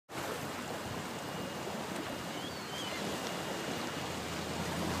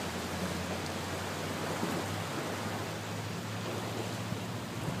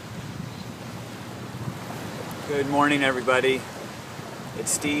Good morning, everybody.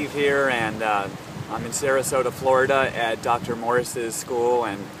 It's Steve here, and I'm in Sarasota, Florida at Dr. Morse's school,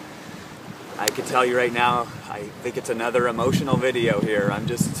 and I can tell you right now, I think it's another emotional video here. I'm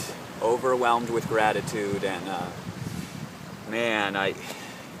just overwhelmed with gratitude, and man,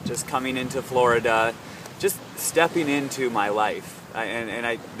 just coming into Florida, just stepping into my life.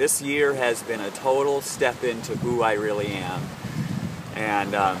 This year has been a total step into who I really am.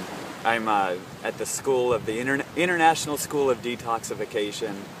 And I'm at the school of the International School of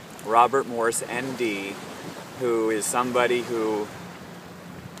Detoxification, Robert Morse, MD, who is somebody who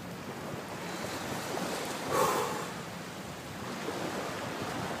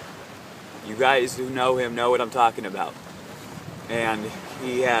you guys who know him know what I'm talking about. And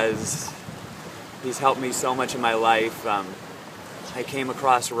he's helped me so much in my life. I came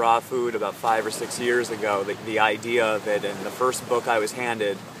across raw food about 5 or 6 years ago, the idea of it, and the first book I was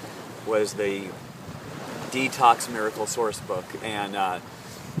handed was the Detox Miracle Source book, and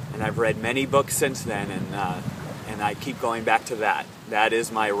I've read many books since then, and I keep going back to that. That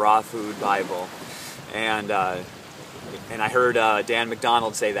is my raw food Bible, and I heard Dan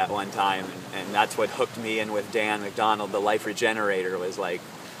McDonald say that one time, and that's what hooked me in with Dan McDonald, the Life Regenerator. Was like,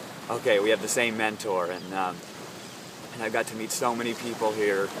 okay, we have the same mentor, and I've got to meet so many people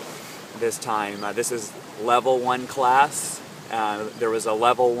here this time. This is level 1 class. There was a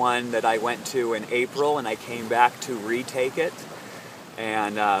level 1 that I went to in April, and I came back to retake it.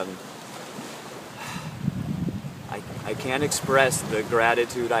 And I can't express the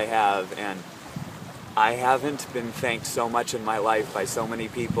gratitude I have, and I haven't been thanked so much in my life by so many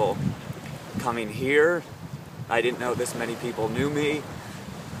people coming here. I didn't know this many people knew me,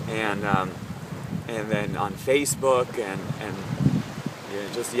 and then on Facebook, and you know,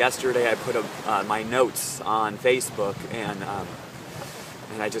 just yesterday I put my notes on Facebook, and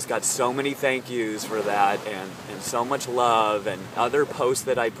I just got so many thank yous for that, and so much love, and other posts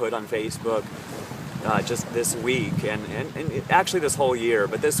that I put on Facebook just this week, and actually this whole year,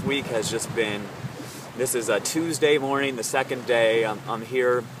 but this week has just been, this is a Tuesday morning, the second day. I'm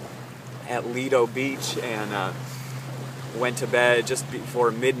here at Lido Beach, and went to bed just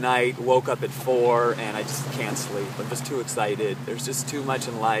before midnight, woke up at 4, and I just can't sleep. I'm just too excited. There's just too much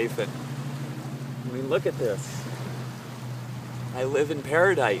in life, and I mean, look at this. I live in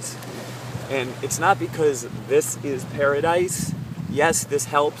paradise, and it's not because this is paradise. Yes, this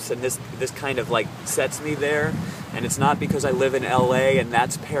helps, and this kind of like sets me there, and it's not because I live in LA and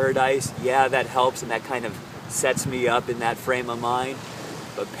that's paradise. Yeah, that helps, and that kind of sets me up in that frame of mind,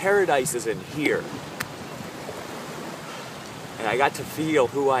 but paradise is in here. And I got to feel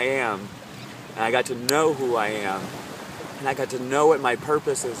who I am, and I got to know who I am, and I got to know what my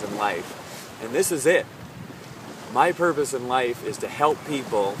purpose is in life. And this is it. My purpose in life is to help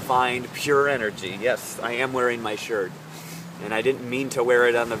people find pure energy. Yes, I am wearing my shirt, and I didn't mean to wear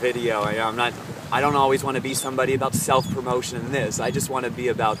it on the video. I don't always want to be somebody about self-promotion in this. I just want to be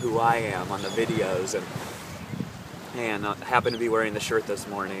about who I am on the videos, and I happen to be wearing the shirt this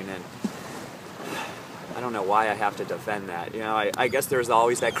morning, and I don't know why I have to defend that. You know, I guess there's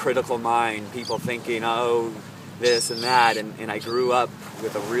always that critical mind, people thinking, oh, this and that, and I grew up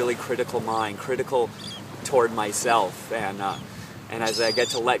with a really critical mind, critical toward myself, and as I get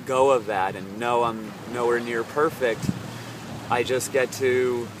to let go of that and know I'm nowhere near perfect, I just get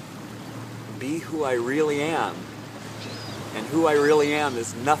to be who I really am, and who I really am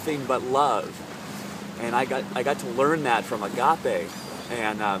is nothing but love, and I got to learn that from Agape,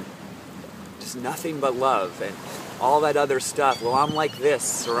 and just nothing but love, and all that other stuff. Well, I'm like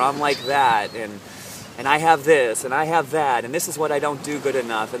this, or I'm like that, and I have this, and I have that, and this is what I don't do good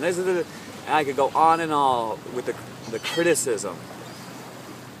enough, and this is and I could go on and on with the criticism.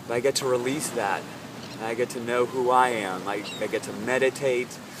 But I get to release that, and I get to know who I am. I get to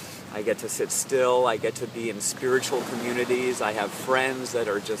meditate. I get to sit still. I get to be in spiritual communities. I have friends that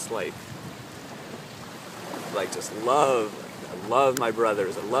are just like just love. I love my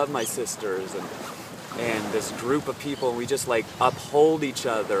brothers, I love my sisters, and this group of people, we just like uphold each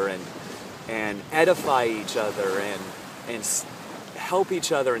other and edify each other and help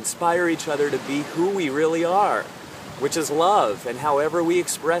each other, inspire each other to be who we really are, which is love, and however we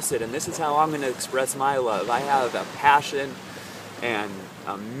express it. And this is how I'm going to express my love. I have a passion and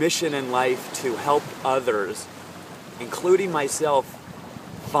a mission in life to help others, including myself,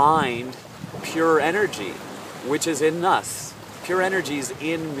 find pure energy, which is in us. Pure energy is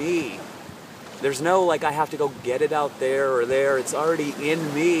in me. There's no like I have to go get it out there or there. It's already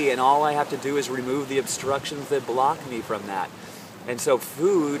in me, and all I have to do is remove the obstructions that block me from that. And so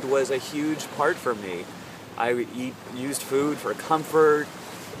food was a huge part for me. I used food for comfort,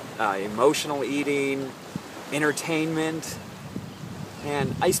 emotional eating, entertainment,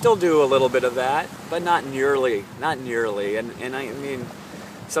 and I still do a little bit of that, but not nearly. And I mean,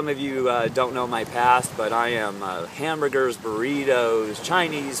 some of you don't know my past, but I am hamburgers, burritos,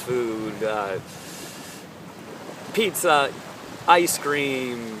 Chinese food, pizza, ice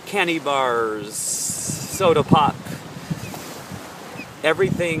cream, candy bars, soda pop,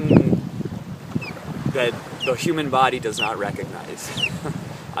 everything that the human body does not recognize.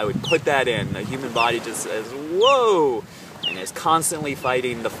 I would put that in. The human body just says, whoa, and is constantly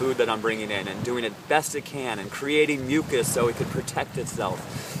fighting the food that I'm bringing in and doing it best it can and creating mucus so it could protect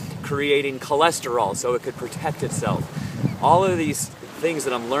itself, creating cholesterol so it could protect itself. All of these things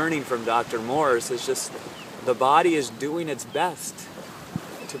that I'm learning from Dr. Morse is just the body is doing its best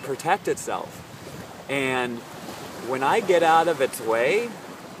to protect itself. And when I get out of its way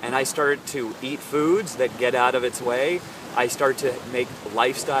and I start to eat foods that get out of its way, I start to make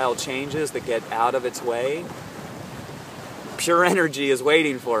lifestyle changes that get out of its way, pure energy is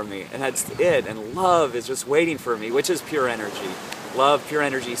waiting for me, and that's it. And love is just waiting for me, which is pure energy. Love, pure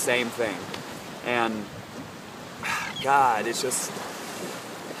energy, same thing. And God, it's just,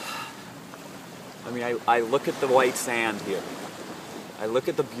 I mean, I look at the white sand here. I look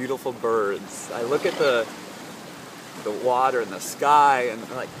at the beautiful birds. I look at the water and the sky, and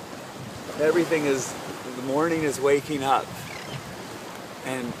like everything is, the morning is waking up.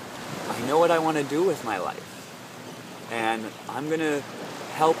 And I know what I want to do with my life. And I'm going to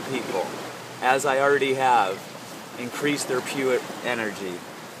help people, as I already have, increase their pure energy.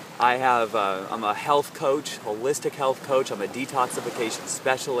 I'm a health coach, holistic health coach. I'm a detoxification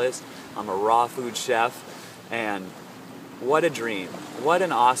specialist. I'm a raw food chef. And what a dream. What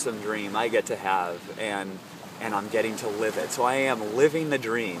an awesome dream I get to have. And I'm getting to live it. So I am living the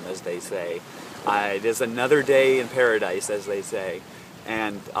dream, as they say. It is another day in paradise, as they say.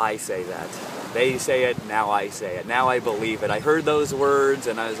 And I say that. They say it, now I say it. Now I believe it. I heard those words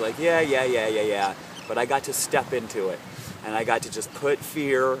and I was like, yeah. But I got to step into it. And I got to just put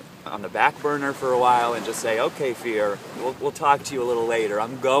fear on the back burner for a while and just say, okay, fear, we'll talk to you a little later.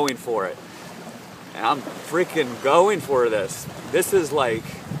 I'm going for it. And I'm freaking going for this. This is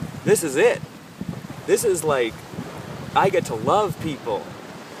it. This is like, I get to love people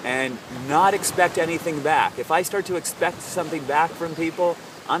and not expect anything back. If I start to expect something back from people,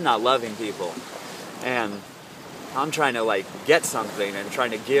 I'm not loving people. And I'm trying to like get something and trying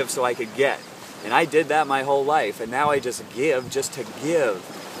to give so I could get. And I did that my whole life, and now I just give just to give.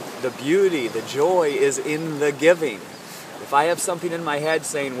 The beauty, the joy is in the giving. If I have something in my head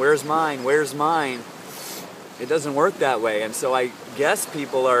saying, where's mine, it doesn't work that way. And so I guess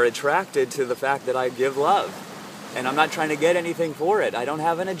people are attracted to the fact that I give love. And I'm not trying to get anything for it. I don't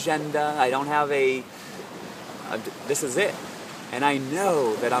have an agenda. I don't have this is it. And I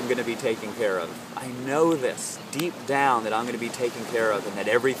know that I'm going to be taken care of. I know this deep down that I'm going to be taken care of and that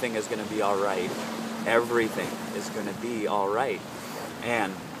everything is going to be all right. Everything is going to be all right.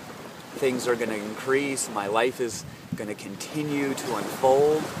 And things are going to increase. My life is going to continue to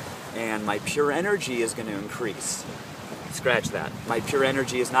unfold. And my pure energy is going to increase. Scratch that. My pure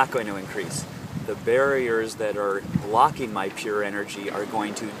energy is not going to increase. The barriers that are blocking my pure energy are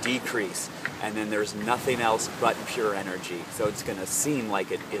going to decrease. And then there's nothing else but pure energy. So it's going to seem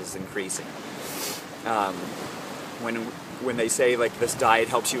like it is increasing. When they say like this diet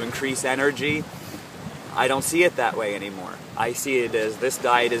helps you increase energy, I don't see it that way anymore. I see it as this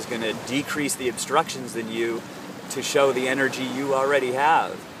diet is going to decrease the obstructions in you to show the energy you already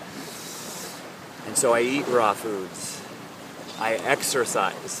have. And so I eat raw foods. I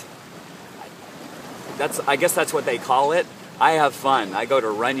exercise. I guess that's what they call it. I have fun. I go to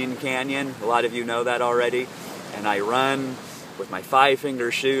Runyon Canyon. A lot of you know that already. And I run with my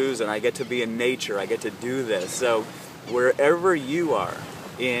 5-finger shoes, and I get to be in nature. I get to do this. So wherever you are,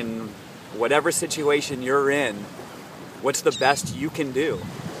 in whatever situation you're in, what's the best you can do?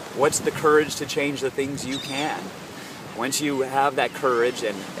 What's the courage to change the things you can? Once you have that courage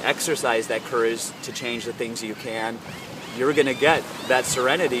and exercise that courage to change the things you can, you're going to get that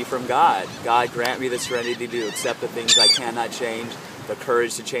serenity from God. God, grant me the serenity to accept the things I cannot change, the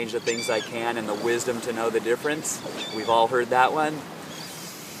courage to change the things I can, and the wisdom to know the difference. We've all heard that one.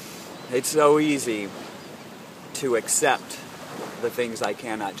 It's so easy to accept the things I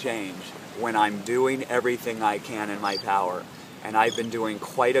cannot change when I'm doing everything I can in my power. And I've been doing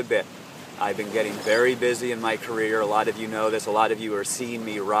quite a bit. I've been getting very busy in my career. A lot of you know this. A lot of you are seeing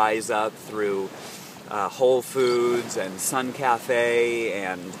me rise up through Whole Foods and Sun Cafe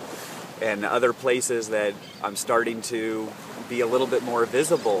and other places that I'm starting to be a little bit more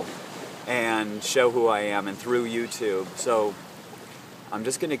visible and show who I am, and through YouTube. So I'm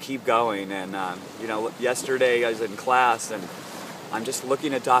just going to keep going. And, you know, yesterday I was in class and I'm just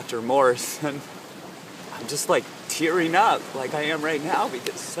looking at Dr. Morse and I'm just like tearing up like I am right now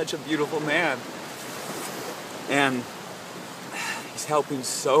because he's such a beautiful man. And he's helping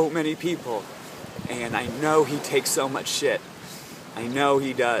so many people. And I know he takes so much shit. I know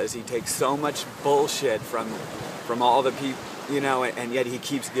he does. He takes so much bullshit from all the people, you know, and yet he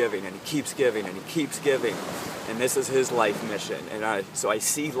keeps giving and he keeps giving and he keeps giving. And this is his life mission. And so I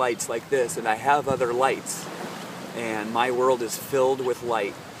see lights like this and I have other lights. And my world is filled with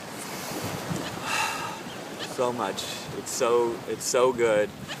light. So much. It's so good.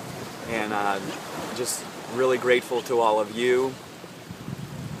 And just really grateful to all of you,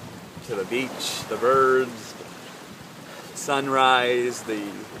 to the beach, the birds, sunrise, the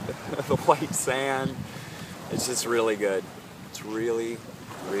white sand. It's just really good. It's really,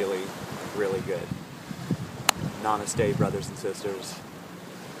 really, really good. Namaste, brothers and sisters.